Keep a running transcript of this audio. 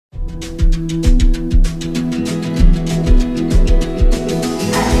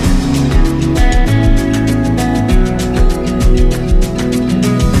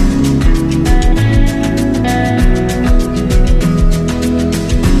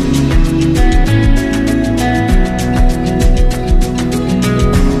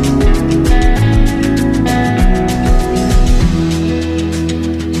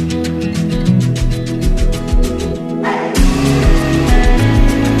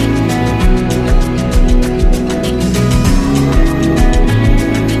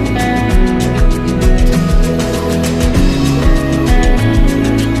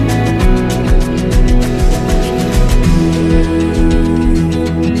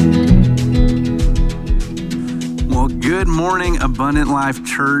morning, Abundant Life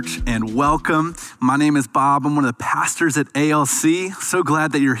Church, and welcome. My name is Bob. I'm one of the pastors at ALC. So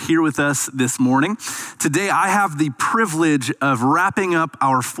glad that you're here with us this morning. Today, I have the privilege of wrapping up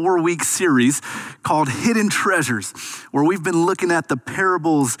our 4-week series called Hidden Treasures, where we've been looking at the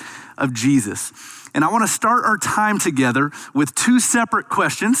parables of Jesus. And I want to start our time together with 2 separate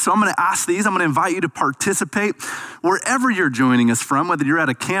questions. So I'm going to ask these. I'm going to invite you to participate wherever you're joining us from, whether you're at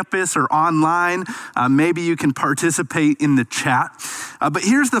a campus or online. Maybe you can participate in the chat. But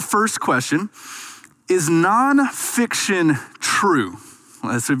here's the first question. Is nonfiction true?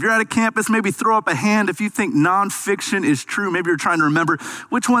 So if you're at a campus, maybe throw up a hand if you think nonfiction is true. Maybe you're trying to remember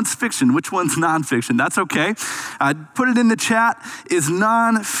which one's fiction, which one's nonfiction. That's okay. Put it in the chat. Is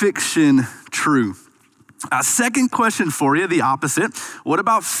nonfiction true? Second question for you, the opposite. What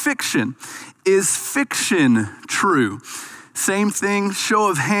about fiction? Is fiction true? Same thing, show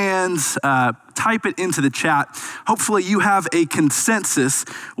of hands, type it into the chat. Hopefully you have a consensus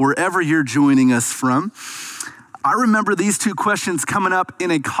wherever you're joining us from. I remember these 2 questions coming up in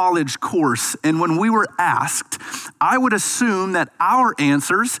a college course, and when we were asked, I would assume that our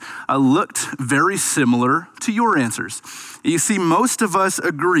answers looked very similar to your answers. You see, most of us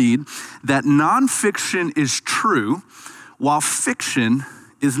agreed that nonfiction is true, while fiction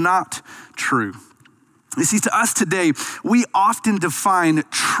is not true. You see, to us today, we often define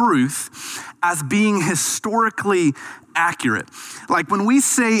truth as being historically accurate. Like when we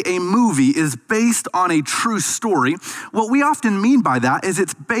say a movie is based on a true story, what we often mean by that is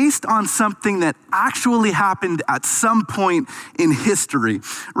it's based on something that actually happened at some point in history,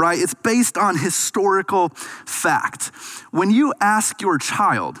 right? It's based on historical fact. When you ask your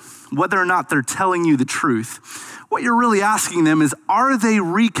child whether or not they're telling you the truth, what you're really asking them is, are they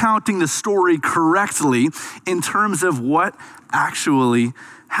recounting the story correctly in terms of what actually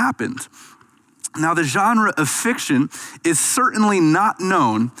happened? Now, the genre of fiction is certainly not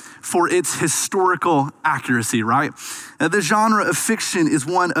known for its historical accuracy, right? The genre of fiction is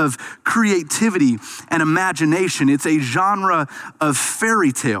one of creativity and imagination. It's a genre of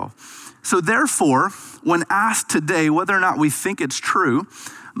fairy tale. So therefore, when asked today whether or not we think it's true,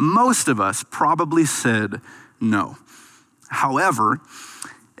 most of us probably said no. However,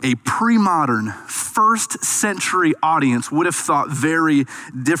 a pre-modern, first-century audience would have thought very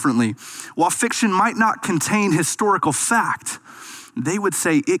differently. While fiction might not contain historical fact, they would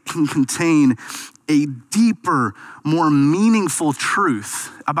say it can contain a deeper, more meaningful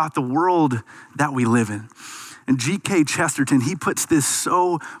truth about the world that we live in. And G.K. Chesterton, he puts this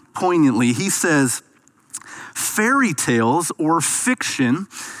so poignantly. He says, fairy tales or fiction,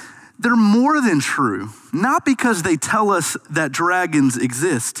 they're more than true, not because they tell us that dragons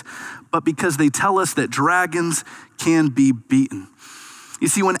exist, but because they tell us that dragons can be beaten. You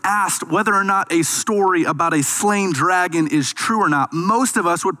see, when asked whether or not a story about a slain dragon is true or not, most of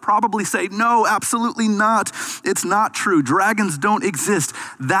us would probably say, no, absolutely not. It's not true. Dragons don't exist.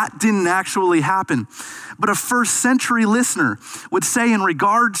 That didn't actually happen. But a first-century listener would say in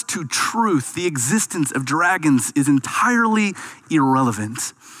regards to truth, the existence of dragons is entirely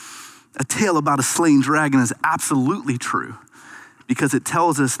irrelevant. A tale about a slain dragon is absolutely true because it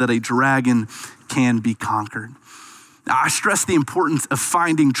tells us that a dragon can be conquered. Now, I stress the importance of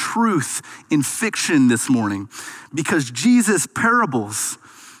finding truth in fiction this morning because Jesus' parables,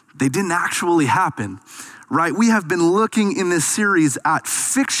 they didn't actually happen, right? We have been looking in this series at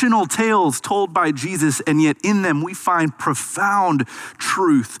fictional tales told by Jesus, and yet in them we find profound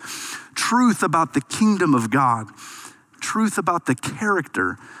truth about the kingdom of God, truth about the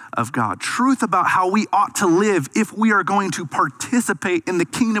character of God, truth about how we ought to live if we are going to participate in the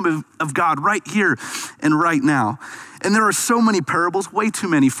kingdom of God right here and right now. And there are so many parables, way too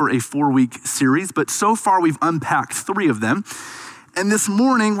many for a 4-week series, but so far we've unpacked 3 of them. And this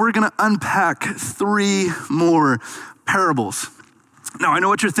morning we're gonna unpack 3 more parables. Now, I know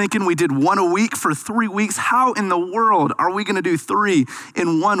what you're thinking. We did 1 a week for 3 weeks. How in the world are we gonna do 3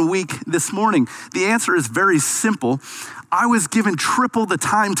 in 1 week this morning? The answer is very simple. I was given triple the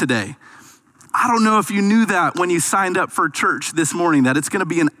time today. I don't know if you knew that when you signed up for church this morning, that it's gonna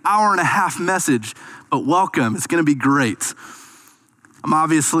be an hour-and-a-half message, but welcome, it's gonna be great. I'm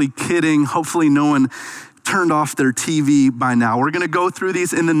obviously kidding. Hopefully no one turned off their TV by now. We're gonna go through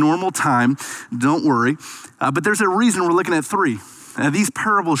these in the normal time, don't worry. But there's a reason we're looking at 3. These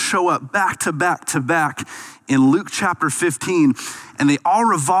parables show up back to back to back in Luke chapter 15, and they all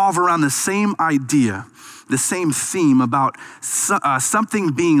revolve around the same idea, the same theme about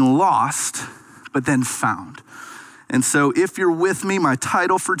something being lost, but then found. And so if you're with me, my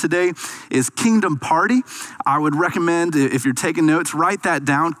title for today is Kingdom Party. I would recommend, if you're taking notes, write that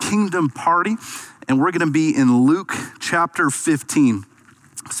down, Kingdom Party. and we're gonna be in Luke chapter 15.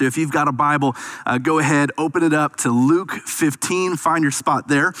 So if you've got a Bible, go ahead, open it up to Luke 15, find your spot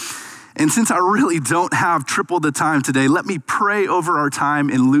there. And since I really don't have triple the time today, let me pray over our time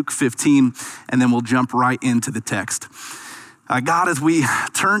in Luke 15, and then we'll jump right into the text. God, as we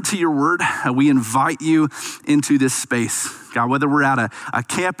turn to your word, we invite you into this space. God, whether we're at a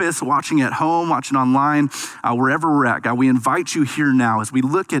campus, watching at home, watching online, wherever we're at, God, we invite you here now. As we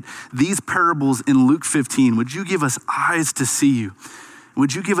look at these parables in Luke 15, would you give us eyes to see you?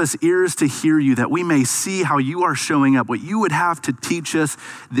 Would you give us ears to hear you, that we may see how you are showing up, what you would have to teach us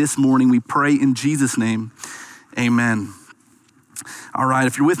this morning? We pray in Jesus' name, amen. All right,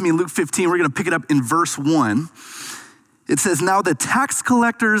 if you're with me in Luke 15, we're gonna pick it up in verse 1. It says, now the tax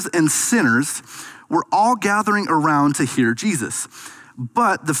collectors and sinners were all gathering around to hear Jesus.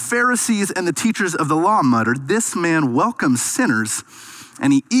 But the Pharisees and the teachers of the law muttered, this man welcomes sinners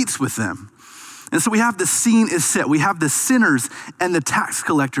and he eats with them. And so we have the scene is set. We have the sinners and the tax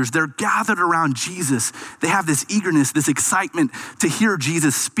collectors. They're gathered around Jesus. They have this eagerness, this excitement to hear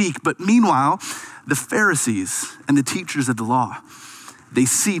Jesus speak. But meanwhile, the Pharisees and the teachers of the law, they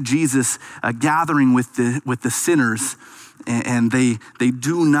see Jesus gathering with the sinners, and they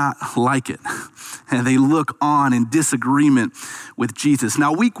do not like it. And they look on in disagreement with Jesus.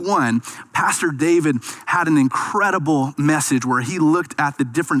 Now, week 1, Pastor David had an incredible message where he looked at the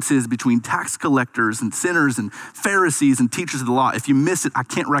differences between tax collectors and sinners and Pharisees and teachers of the law. If you miss it, I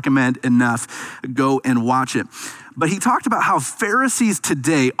can't recommend enough. Go and watch it. But he talked about how Pharisees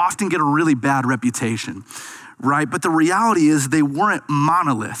today often get a really bad reputation, right? But the reality is they weren't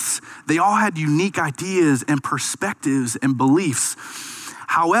monoliths. They all had unique ideas and perspectives and beliefs.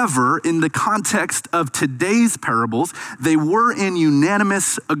 However, in the context of today's parables, they were in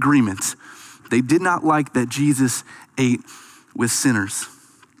unanimous agreement. They did not like that Jesus ate with sinners,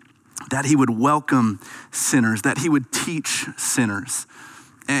 that he would welcome sinners, that he would teach sinners.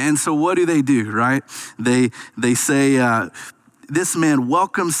 And so what do, right? They say, this man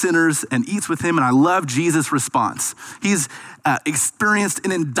welcomes sinners and eats with him. And I love Jesus' response. He's experienced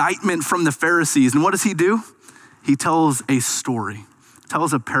an indictment from the Pharisees. And what does he do? He tells a story,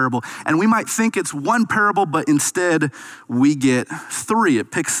 tells a parable. And we might think it's one parable, but instead we get 3.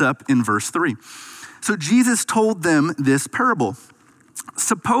 It picks up in verse 3. So Jesus told them this parable.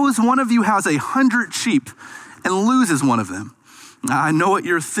 Suppose one of you has 100 sheep and loses one of them. I know what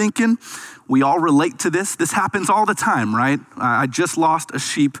you're thinking. We all relate to this. This happens all the time, right? I just lost a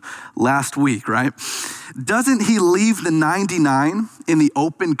sheep last week, right? Doesn't he leave the 99 in the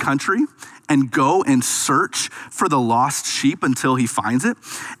open country and go and search for the lost sheep until he finds it?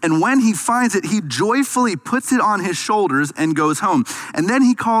 And when he finds it, he joyfully puts it on his shoulders and goes home. And then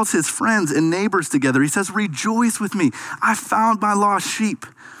he calls his friends and neighbors together. He says, rejoice with me. I found my lost sheep.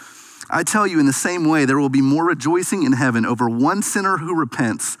 I tell you, in the same way, there will be more rejoicing in heaven over one sinner who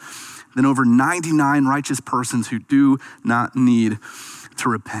repents than over 99 righteous persons who do not need to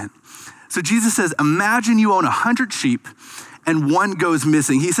repent. So Jesus says, imagine you own 100 sheep and one goes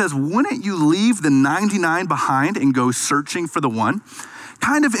missing. He says, wouldn't you leave the 99 behind and go searching for the one?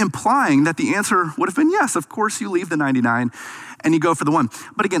 Kind of implying that the answer would have been yes, of course you leave the 99 and you go for the one.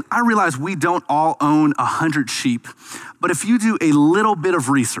 But again, I realize we don't all own 100 sheep, but if you do a little bit of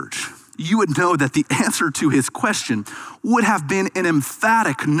research, you would know that the answer to his question would have been an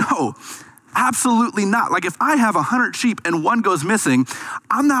emphatic no. Absolutely not. Like if I have 100 sheep and one goes missing,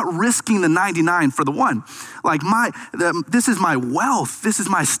 I'm not risking the 99 for the one. Like this is my wealth, this is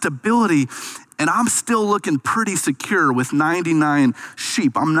my stability, and I'm still looking pretty secure with 99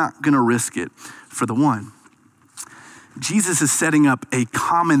 sheep. I'm not gonna risk it for the one. Jesus is setting up a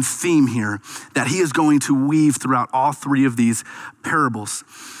common theme here that he is going to weave throughout all 3 of these parables.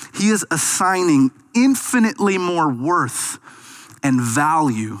 He is assigning infinitely more worth and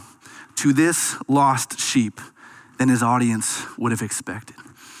value to this lost sheep than his audience would have expected.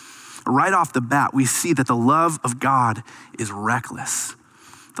 Right off the bat, we see that the love of God is reckless.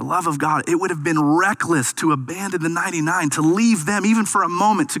 The love of God, it would have been reckless to abandon the 99, to leave them even for a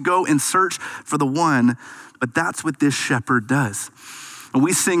moment to go and search for the one, but that's what this shepherd does. And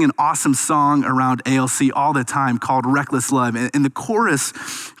we sing an awesome song around ALC all the time called Reckless Love. And the chorus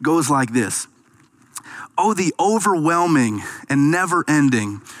goes like this. Oh, the overwhelming and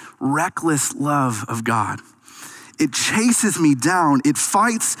never-ending reckless love of God. It chases me down. It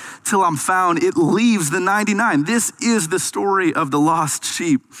fights till I'm found. It leaves the 99. This is the story of the lost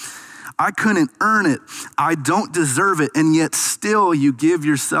sheep. I couldn't earn it. I don't deserve it. And yet still you give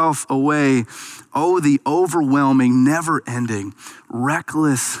yourself away. Oh, the overwhelming, never-ending,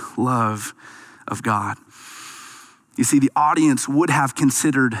 reckless love of God. You see, the audience would have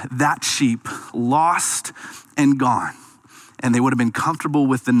considered that sheep lost and gone, and they would have been comfortable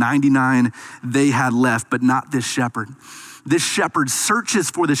with the 99 they had left, but not this shepherd. This shepherd searches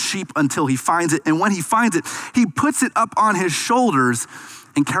for the sheep until he finds it, and when he finds it, he puts it up on his shoulders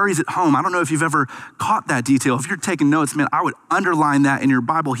and carries it home. I don't know if you've ever caught that detail. If you're taking notes, man, I would underline that in your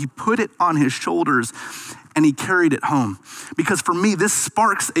Bible. He put it on his shoulders and he carried it home. Because for me, this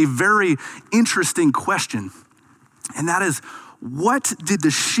sparks a very interesting question. And that is, what did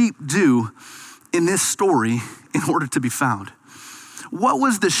the sheep do in this story in order to be found? What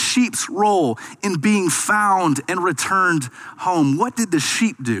was the sheep's role in being found and returned home? What did the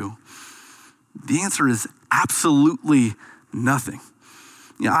sheep do? The answer is absolutely nothing.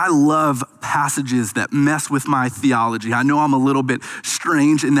 You know, I love passages that mess with my theology. I know I'm a little bit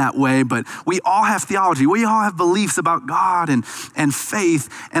strange in that way, but we all have theology. We all have beliefs about God and faith.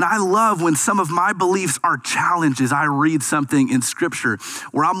 And I love when some of my beliefs are challenged as I read something in scripture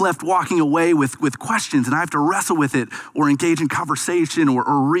where I'm left walking away with questions and I have to wrestle with it or engage in conversation or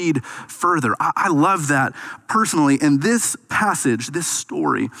read further. I love that personally. And this passage, this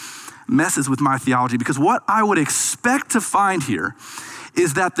story messes with my theology because what I would expect to find here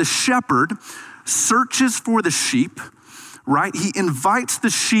is that the shepherd searches for the sheep, right? He invites the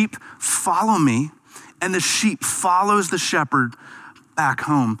sheep, follow me, and the sheep follows the shepherd back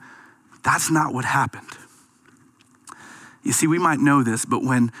home. That's not what happened. You see, we might know this, but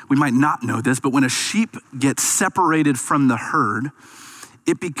we might not know this, but when a sheep gets separated from the herd,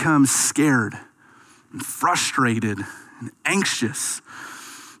 it becomes scared and frustrated and anxious.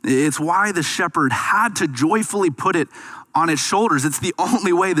 It's why the shepherd had to joyfully put it on its shoulders. It's the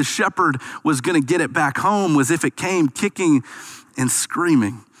only way the shepherd was going to get it back home was if it came kicking and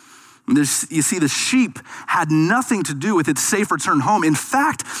screaming. You see, the sheep had nothing to do with its safe return home. In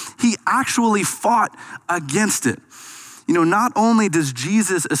fact, he actually fought against it. You know, not only does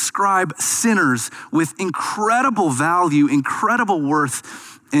Jesus ascribe sinners with incredible value, incredible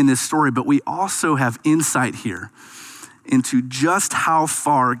worth in this story, but we also have insight here into just how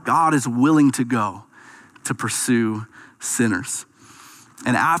far God is willing to go to pursue sinners.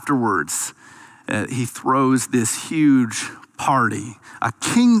 And afterwards, he throws this huge party, a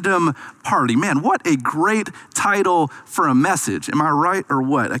kingdom party. Man, what a great title for a message. Am I right or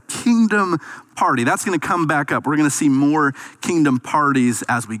what? A kingdom party. That's going to come back up. We're going to see more kingdom parties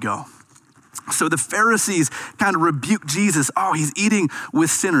as we go. So the Pharisees kind of rebuke Jesus. Oh, he's eating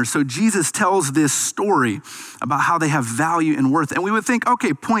with sinners. So Jesus tells this story about how they have value and worth. And we would think,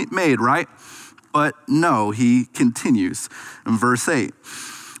 okay, point made, right? But no, he continues in verse 8.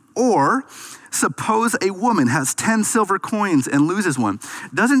 Or suppose a woman has 10 silver coins and loses one.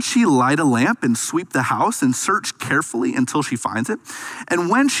 Doesn't she light a lamp and sweep the house and search carefully until she finds it? And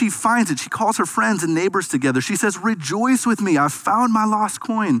when she finds it, she calls her friends and neighbors together. She says, rejoice with me, I've found my lost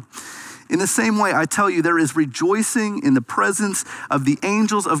coin. In the same way, I tell you, there is rejoicing in the presence of the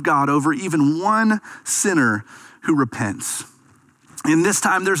angels of God over even one sinner who repents. And this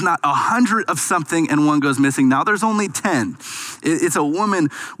time there's not 100 of something and one goes missing. Now there's only 10. It's a woman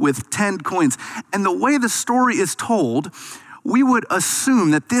with 10 coins. And the way the story is told, we would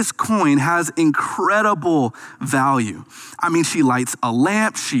assume that this coin has incredible value. I mean, she lights a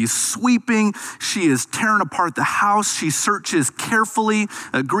lamp, she's sweeping, she is tearing apart the house, she searches carefully,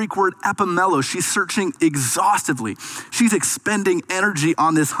 a Greek word epimelo, she's searching exhaustively. She's expending energy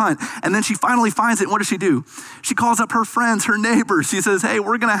on this hunt. And then she finally finds it, and what does she do? She calls up her friends, her neighbors. She says, hey,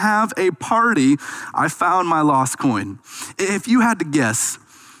 we're gonna have a party. I found my lost coin. If you had to guess,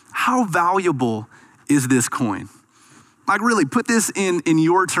 how valuable is this coin? Like really, put this in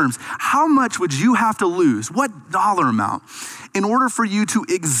your terms. How much would you have to lose? What dollar amount in order for you to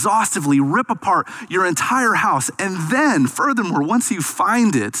exhaustively rip apart your entire house? And then furthermore, once you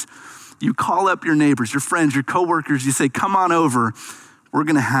find it, you call up your neighbors, your friends, your coworkers, you say, come on over, we're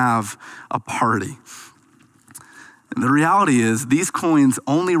gonna have a party. And the reality is these coins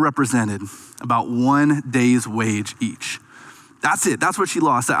only represented about 1 day's wage each. That's it. That's what she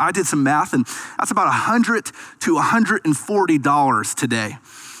lost. I did some math, and that's about $100 to $140 today.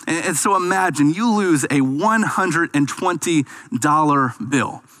 And so imagine you lose a $120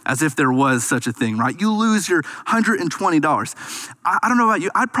 bill, as if there was such a thing, right? You lose your $120. I don't know about you.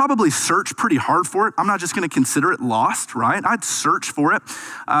 I'd probably search pretty hard for it. I'm not just going to consider it lost, right? I'd search for it,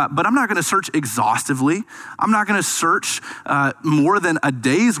 but I'm not going to search exhaustively. I'm not going to search more than a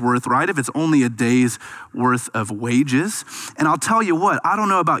day's worth, right? If it's only a day's worth of wages. And I'll tell you what, I don't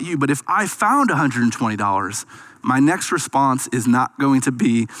know about you, but if I found $120, my next response is not going to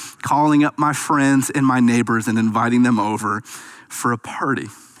be calling up my friends and my neighbors and inviting them over for a party.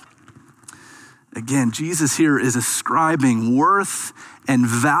 Again, Jesus here is ascribing worth and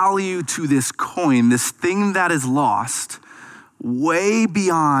value to this coin, this thing that is lost, way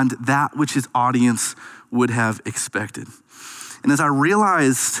beyond that which his audience would have expected. And as I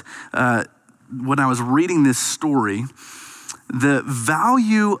realized when I was reading this story, the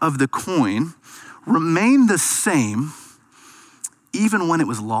value of the coin remained the same even when it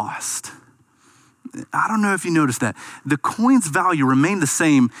was lost. I don't know if you noticed that. The coin's value remained the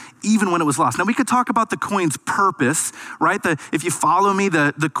same even when it was lost. Now, we could talk about the coin's purpose, right? If you follow me,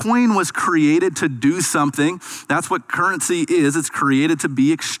 the coin was created to do something. That's what currency is. It's created to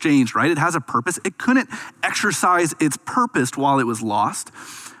be exchanged, right? It has a purpose. It couldn't exercise its purpose while it was lost,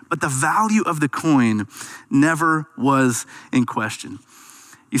 but the value of the coin never was in question.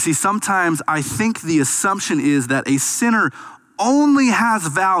 You see, sometimes I think the assumption is that a sinner only has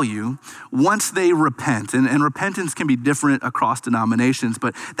value once they repent. And repentance can be different across denominations,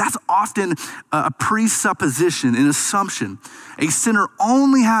 but that's often a presupposition, an assumption. A sinner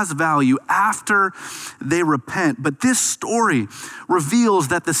only has value after they repent. But this story reveals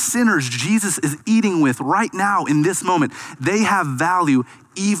that the sinners Jesus is eating with right now in this moment, they have value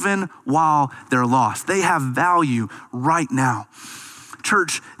even while they're lost. They have value right now.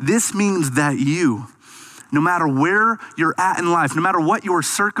 Church, this means that you, no matter where you're at in life, no matter what your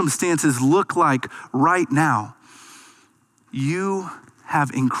circumstances look like right now, you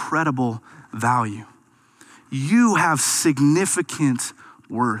have incredible value. You have significant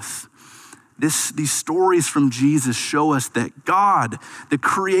worth. These stories from Jesus show us that God, the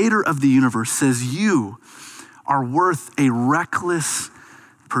creator of the universe, says you are worth a reckless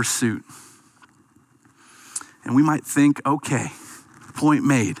pursuit. And we might think, okay, point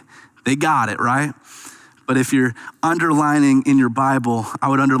made. They got it, right? But if you're underlining in your Bible, I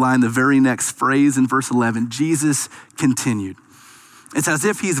would underline the very next phrase in verse 11. Jesus continued. It's as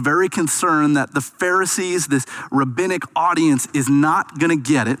if he's very concerned that the Pharisees, this rabbinic audience, is not gonna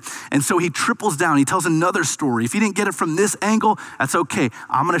get it. And so he triples down. He tells another story. If you didn't get it from this angle, that's okay.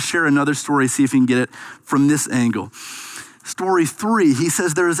 I'm gonna share another story, see if you can get it from this angle. Story 3, he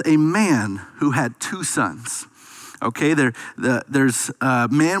says there's a man who had 2 sons. Okay, there's a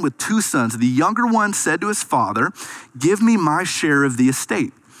man with 2 sons. The younger one said to his father, "Give me my share of the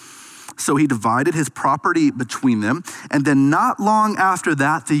estate." So he divided his property between them. And then not long after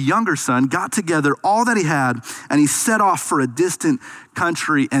that, the younger son got together all that he had and he set off for a distant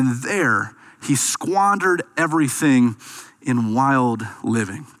country. And there he squandered everything in wild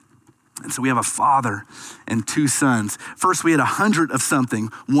living. And so we have a father and 2 sons. First, we had 100 of something,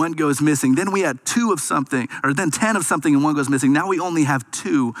 1 goes missing. Then we had 2 of something, or then 10 of something and 1 goes missing. Now we only have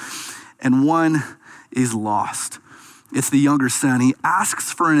 2 and 1 is lost. It's the younger son. He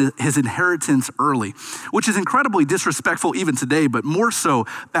asks for his inheritance early, which is incredibly disrespectful even today, but more so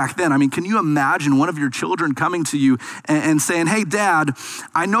back then. I mean, can you imagine one of your children coming to you and saying, "Hey, Dad,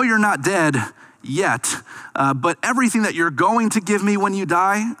 I know you're not dead yet, but everything that you're going to give me when you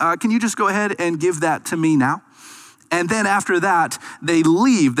die, can you just go ahead and give that to me now?" And then after that, they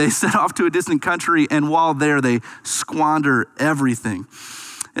leave. They set off to a distant country, and while there, they squander everything.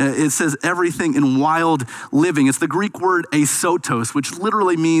 It says everything in wild living. It's the Greek word asotos, which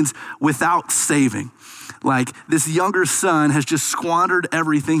literally means without saving. Like this younger son has just squandered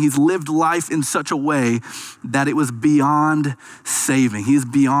everything. He's lived life in such a way that it was beyond saving. He's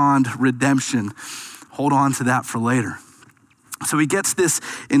beyond redemption. Hold on to that for later. So he gets this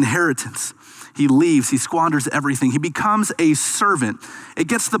inheritance. He leaves, he squanders everything. He becomes a servant. It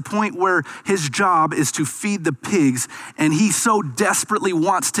gets to the point where his job is to feed the pigs, and he so desperately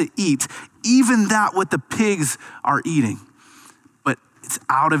wants to eat, even that what the pigs are eating. But it's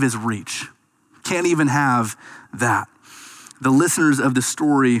out of his reach. Can't even have that. The listeners of the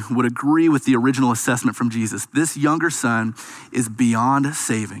story would agree with the original assessment from Jesus. This younger son is beyond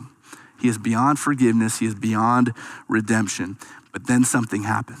saving. He is beyond forgiveness. He is beyond redemption. But then something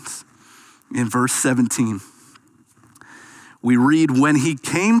happens. In verse 17, we read, "When he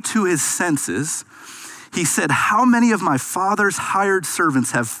came to his senses, he said, 'How many of my father's hired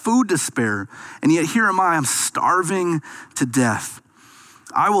servants have food to spare? And yet here am I'm starving to death.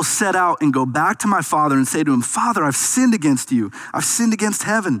 I will set out and go back to my father and say to him, Father, I've sinned against you. I've sinned against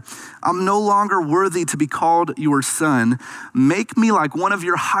heaven. I'm no longer worthy to be called your son. Make me like one of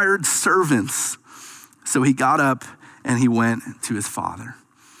your hired servants.' So he got up and he went to his father."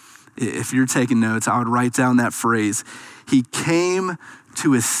 If you're taking notes, I would write down that phrase. He came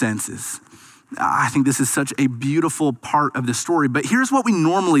to his senses. I think this is such a beautiful part of the story, but here's what we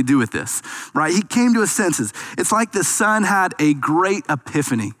normally do with this, right? He came to his senses. It's like the son had a great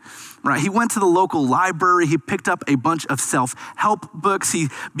epiphany, right? He went to the local library. He picked up a bunch of self-help books. He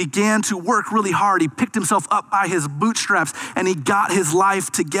began to work really hard. He picked himself up by his bootstraps and he got his life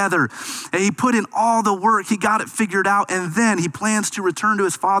together. And he put in all the work. He got it figured out. And then he plans to return to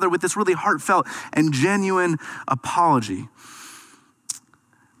his father with this really heartfelt and genuine apology.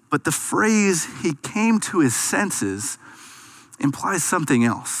 But the phrase, he came to his senses, implies something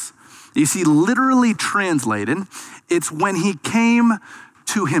else. You see, literally translated, it's when he came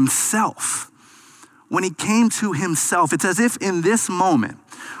to himself. When he came to himself, it's as if in this moment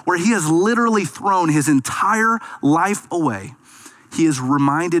where he has literally thrown his entire life away, he is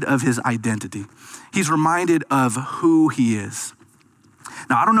reminded of his identity. He's reminded of who he is.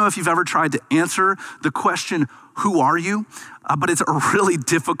 Now, I don't know if you've ever tried to answer the question, who are you? But it's a really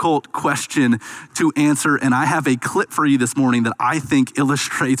difficult question to answer. And I have a clip for you this morning that I think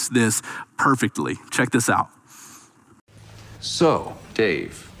illustrates this perfectly. Check this out. So,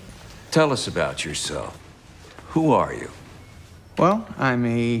 Dave, tell us about yourself. Who are you? Well, I'm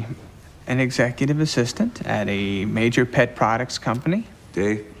an executive assistant at a major pet products company.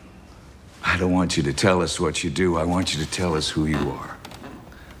 Dave, I don't want you to tell us what you do. I want you to tell us who you are.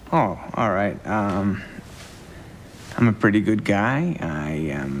 Oh, all right. I'm a pretty good guy.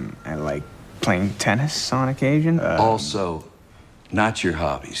 I like playing tennis on occasion. Also, not your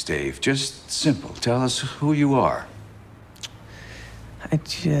hobbies, Dave. Just simple. Tell us who you are.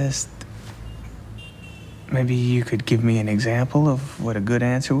 Maybe you could give me an example of what a good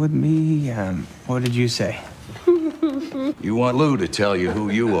answer would be. What did you say? You want Lou to tell you who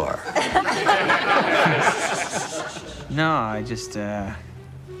you are. No,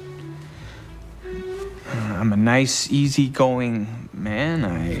 I'm a nice, easygoing man.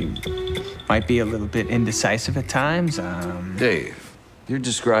 I might be a little bit indecisive at times. Dave, you're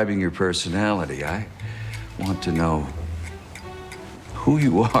describing your personality. I want to know who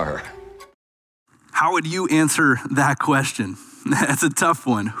you are. How would you answer that question? That's a tough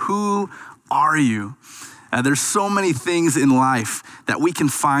one. Who are you? There's so many things in life that we can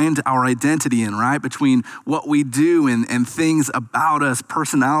find our identity in, right? Between what we do and things about us,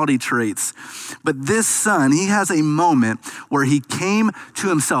 personality traits. But this son, he has a moment where he came to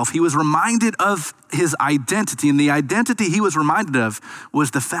himself. He was reminded of his identity, and the identity he was reminded of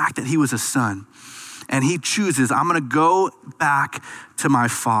was the fact that he was a son. And he chooses, I'm gonna go back to my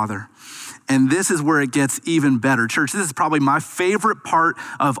father. And this is where it gets even better. Church, this is probably my favorite part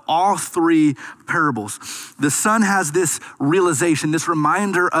of all three parables. The son has this realization, this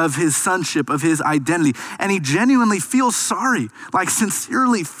reminder of his sonship, of his identity, and he genuinely feels sorry, like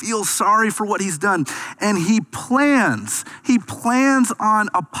sincerely feels sorry for what he's done. And he plans on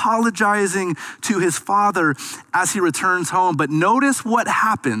apologizing to his father as he returns home. But notice what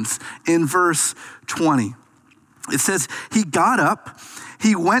happens in verse 20. It says, he got up,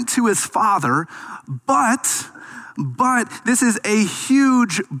 he went to his father, but this is a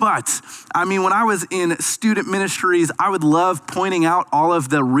huge but. I mean, when I was in student ministries, I would love pointing out all of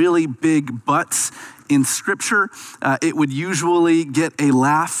the really big buts in scripture. It would usually get a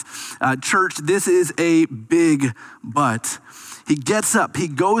laugh. Church, this is a big but. He gets up, he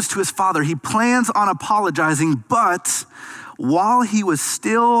goes to his father, he plans on apologizing, but while he was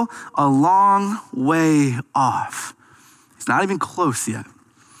still a long way off, he's not even close yet,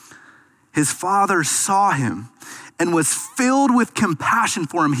 his father saw him and was filled with compassion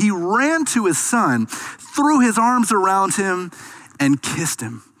for him. He ran to his son, threw his arms around him, and kissed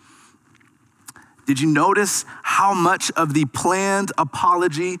him. Did you notice how much of the planned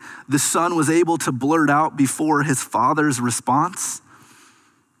apology the son was able to blurt out before his father's response?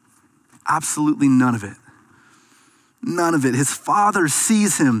 Absolutely none of it. None of it. His father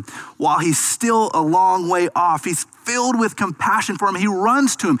sees him while he's still a long way off. He's filled with compassion for him. He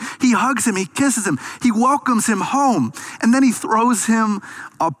runs to him. He hugs him. He kisses him. He welcomes him home. And then he throws him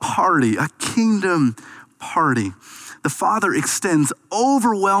a party, a kingdom party. The father extends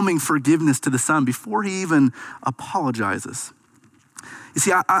overwhelming forgiveness to the son before he even apologizes. You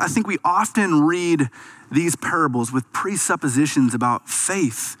see, I think we often read these parables with presuppositions about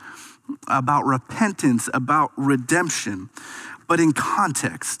faith, about repentance, about redemption. But in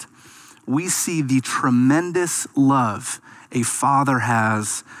context, we see the tremendous love a father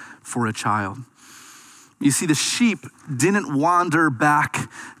has for a child. You see, the sheep didn't wander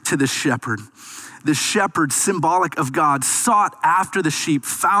back to the shepherd. The shepherd, symbolic of God, sought after the sheep,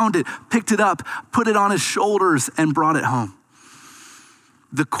 found it, picked it up, put it on his shoulders, and brought it home.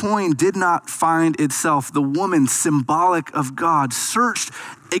 The coin did not find itself. The woman, symbolic of God, searched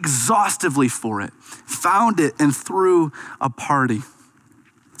exhaustively for it, found it, and threw a party.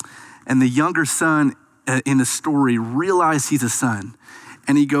 And the younger son in the story realized he's a son,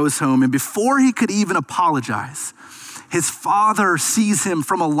 and he goes home. And before he could even apologize, his father sees him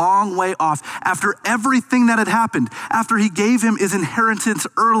from a long way off after everything that had happened, after he gave him his inheritance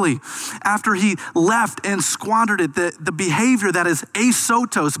early, after he left and squandered it, the behavior that is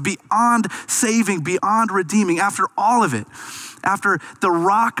asotos, beyond saving, beyond redeeming, after all of it, after the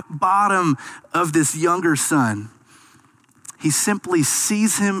rock bottom of this younger son, he simply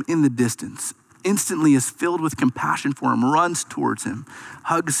sees him in the distance, instantly is filled with compassion for him, runs towards him,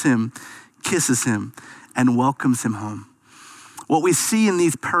 hugs him, kisses him, and welcomes him home. What we see in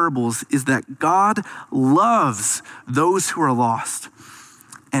these parables is that God loves those who are lost,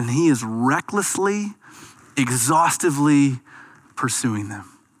 and he is recklessly, exhaustively pursuing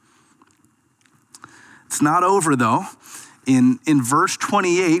them. It's not over though. In verse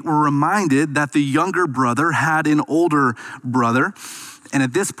 28, we're reminded that the younger brother had an older brother. And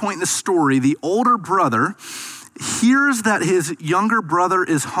at this point in the story, the older brother hears that his younger brother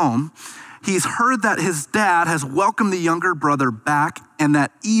is home. He's heard that his dad has welcomed the younger brother back and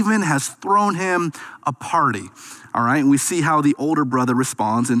that even has thrown him a party. All right, and we see how the older brother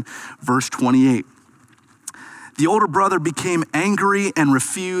responds in verse 28. The older brother became angry and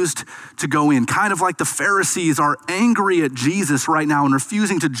refused to go in, kind of like the Pharisees are angry at Jesus right now and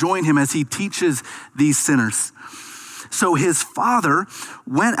refusing to join him as he teaches these sinners. So his father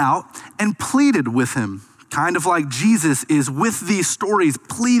went out and pleaded with him, kind of like Jesus is with these stories,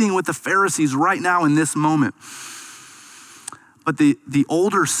 pleading with the Pharisees right now in this moment. But the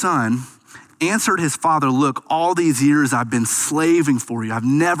older son answered his father, look, all these years I've been slaving for you. I've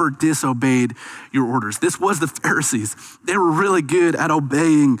never disobeyed your orders. This was the Pharisees. They were really good at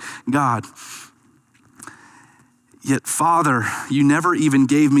obeying God. Yet, Father, you never even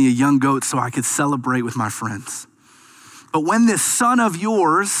gave me a young goat so I could celebrate with my friends. But when this son of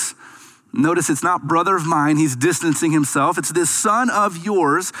yours, notice it's not brother of mine, he's distancing himself. It's this son of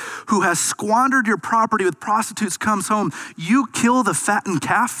yours who has squandered your property with prostitutes comes home. You kill the fattened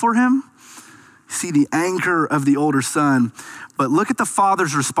calf for him? See the anger of the older son. But look at the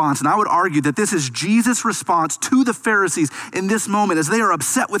father's response. And I would argue that this is Jesus' response to the Pharisees in this moment as they are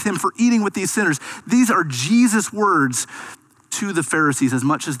upset with him for eating with these sinners. These are Jesus' words to the Pharisees as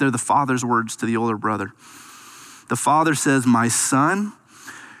much as they're the father's words to the older brother. The father says, my son,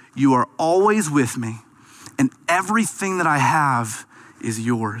 you are always with me, and everything that I have is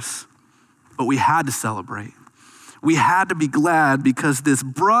yours. But we had to celebrate. We had to be glad because this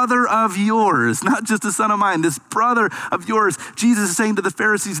brother of yours, not just a son of mine, this brother of yours, Jesus is saying to the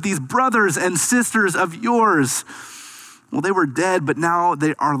Pharisees, these brothers and sisters of yours, well, they were dead, but now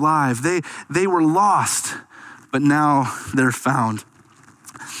they are alive. They were lost, but now they're found.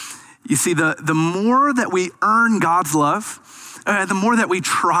 You see, the more that we earn God's love, the more that we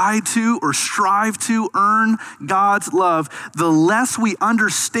try to or strive to earn God's love, the less we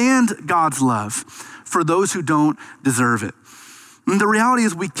understand God's love for those who don't deserve it. And the reality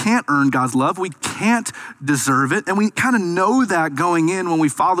is we can't earn God's love. We can't deserve it. And we kind of know that going in when we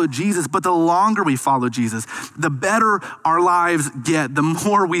follow Jesus. But the longer we follow Jesus, the better our lives get. The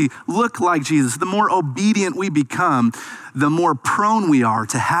more we look like Jesus, the more obedient we become, the more prone we are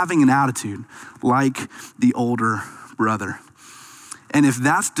to having an attitude like the older brother. And if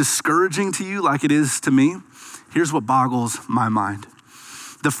that's discouraging to you like it is to me, here's what boggles my mind.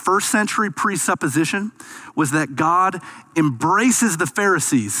 The first century presupposition was that God embraces the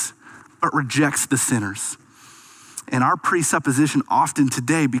Pharisees, but rejects the sinners. And our presupposition often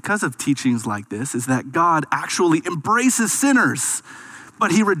today, because of teachings like this, is that God actually embraces sinners, but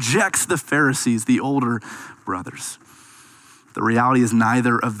he rejects the Pharisees, the older brothers. The reality is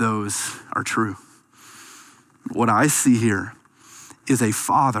neither of those are true. What I see here is a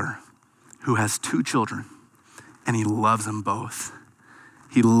father who has two children, and he loves them both.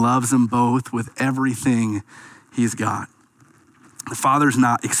 He loves them both with everything he's got. The father's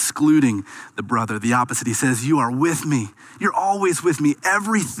not excluding the brother. The opposite. He says, you are with me. You're always with me.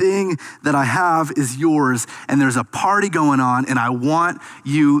 Everything that I have is yours. And there's a party going on and I want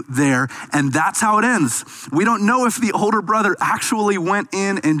you there. And that's how it ends. We don't know if the older brother actually went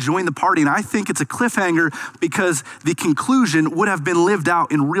in and joined the party. And I think it's a cliffhanger because the conclusion would have been lived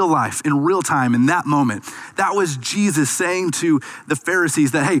out in real life, in real time, in that moment. That was Jesus saying to the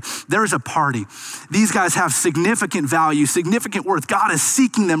Pharisees that, hey, there's a party. These guys have significant value, significant worth. God is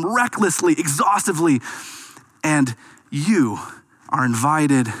seeking them recklessly, exhaustively, and you are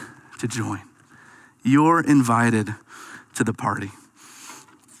invited to join. You're invited to the party.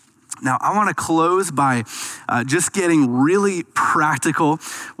 Now, I want to close by just getting really practical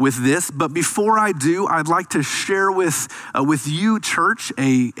with this. But before I do, I'd like to share with you, church,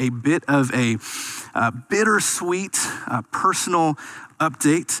 a bit of a bittersweet personal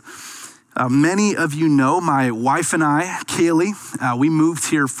update. Many of you know my wife and I, Kaylee, we moved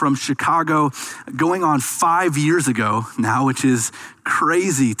here from Chicago going on 5 years ago now, which is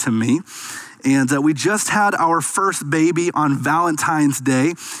crazy to me. And we just had our first baby on Valentine's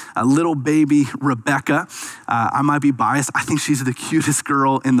Day, a little baby, Rebecca. I might be biased. I think she's the cutest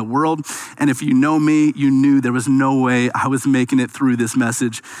girl in the world. And if you know me, you knew there was no way I was making it through this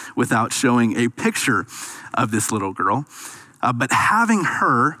message without showing a picture of this little girl. But having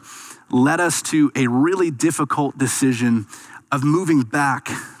her led us to a really difficult decision of moving back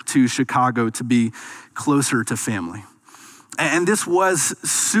to Chicago to be closer to family. And this was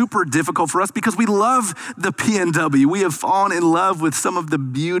super difficult for us because we love the PNW. We have fallen in love with some of the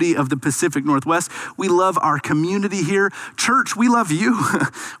beauty of the Pacific Northwest. We love our community here. Church, we love you.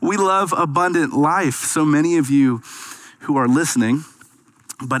 We love Abundant Life. So many of you who are listening,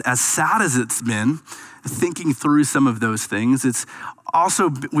 but as sad as it's been, thinking through some of those things,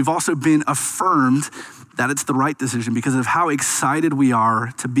 we've also been affirmed that it's the right decision because of how excited we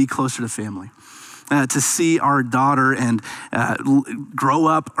are to be closer to family. To see our daughter and grow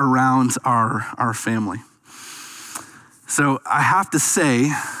up around our family. So I have to say,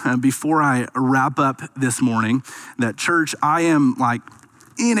 before I wrap up this morning, that church, I am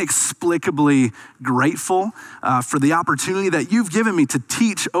inexplicably grateful for the opportunity that you've given me to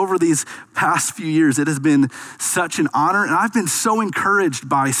teach over these past few years. It has been such an honor, and I've been so encouraged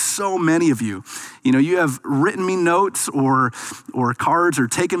by so many of you. You know, you have written me notes or cards or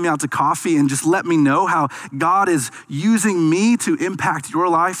taken me out to coffee and just let me know how God is using me to impact your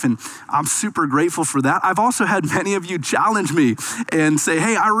life, and I'm super grateful for that. I've also had many of you challenge me and say,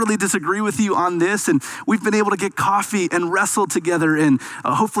 hey, I really disagree with you on this, and we've been able to get coffee and wrestle together and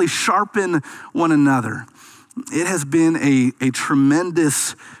hopefully sharpen one another. It has been a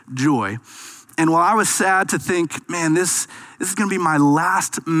tremendous joy. And while I was sad to think, man, this is going to be my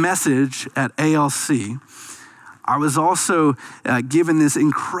last message at ALC, I was also given this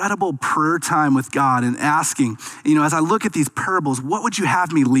incredible prayer time with God and asking, as I look at these parables, what would you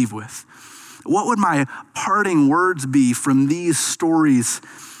have me leave with? What would my parting words be from these stories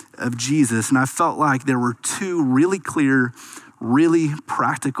of Jesus? And I felt like there were two really clear, really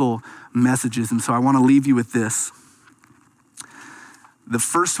practical messages. And so I want to leave you with this. The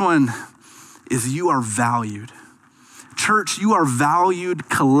first one is you are valued. Church, you are valued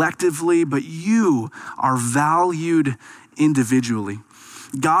collectively, but you are valued individually.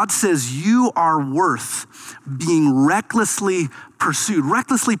 God says you are worth being recklessly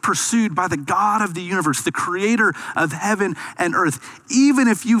pursued by the God of the universe, the creator of heaven and earth. Even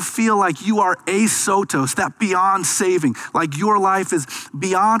if you feel like you are asotos, that beyond saving, like your life is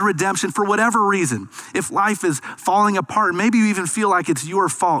beyond redemption for whatever reason. If life is falling apart, maybe you even feel like it's your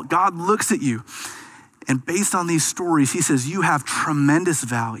fault. God looks at you. And based on these stories, he says, you have tremendous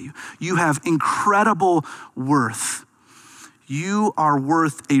value. You have incredible worth. You are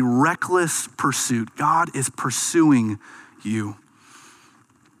worth a reckless pursuit. God is pursuing you.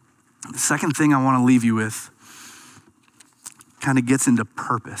 The second thing I want to leave you with kind of gets into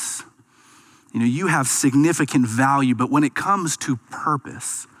purpose. You have significant value, but when it comes to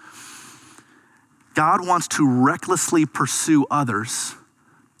purpose, God wants to recklessly pursue others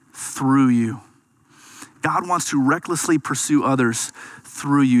through you. God wants to recklessly pursue others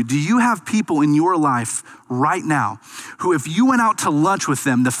through you. Do you have people in your life right now who, if you went out to lunch with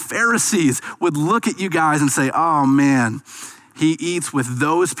them, the Pharisees would look at you guys and say, oh man, he eats with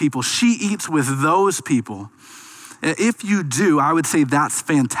those people. She eats with those people. If you do, I would say that's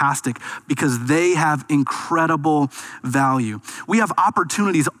fantastic because they have incredible value. We have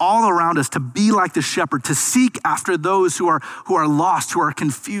opportunities all around us to be like the shepherd, to seek after those who are lost, who are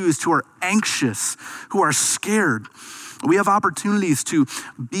confused, who are anxious, who are scared. We have opportunities to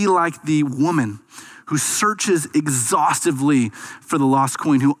be like the woman who searches exhaustively for the lost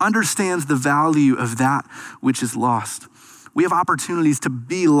coin, who understands the value of that which is lost. We have opportunities to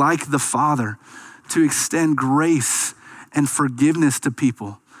be like the Father, to extend grace and forgiveness to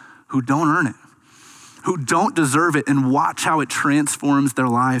people who don't earn it, who don't deserve it, and watch how it transforms their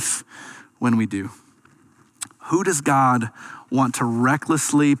life when we do. Who does God want to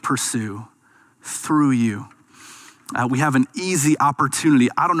recklessly pursue through you? We have an easy opportunity.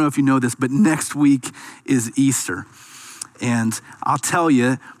 I don't know if you know this, but next week is Easter. And I'll tell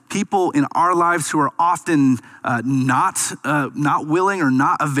you, people in our lives who are often not willing or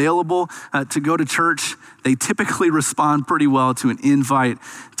not available to go to church, they typically respond pretty well to an invite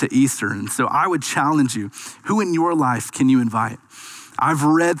to Easter. And so I would challenge you, who in your life can you invite? I've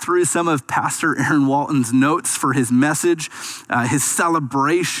read through some of Pastor Aaron Walton's notes for his message, his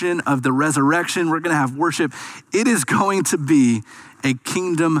celebration of the resurrection. We're going to have worship. It is going to be a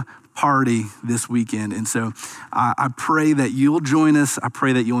kingdom party this weekend. And so I pray that you'll join us. I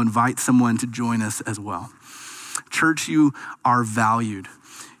pray that you'll invite someone to join us as well. Church, you are valued.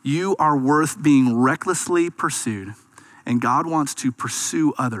 You are worth being recklessly pursued. And God wants to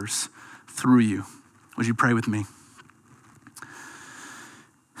pursue others through you. Would you pray with me?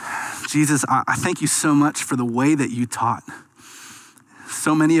 Jesus, I thank you so much for the way that you taught.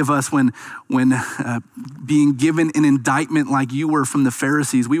 So many of us, when being given an indictment like you were from the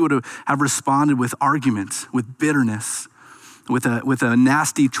Pharisees, we would have responded with arguments, with bitterness, with a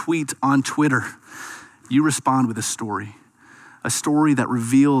nasty tweet on Twitter. You respond with a story that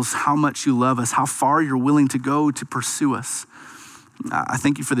reveals how much you love us, how far you're willing to go to pursue us. I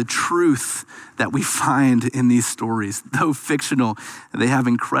thank you for the truth that we find in these stories. Though fictional, they have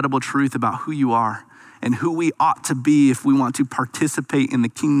incredible truth about who you are and who we ought to be if we want to participate in the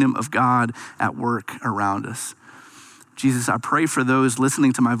kingdom of God at work around us. Jesus, I pray for those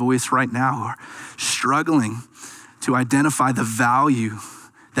listening to my voice right now who are struggling to identify the value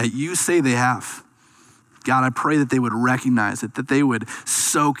that you say they have. God, I pray that they would recognize it, that they would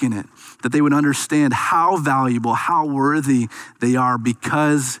soak in it, that they would understand how valuable, how worthy they are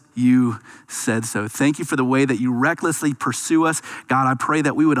because you said so. Thank you for the way that you recklessly pursue us. God, I pray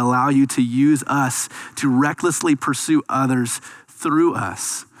that we would allow you to use us to recklessly pursue others through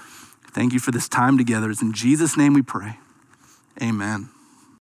us. Thank you for this time together. It's in Jesus' name we pray. Amen.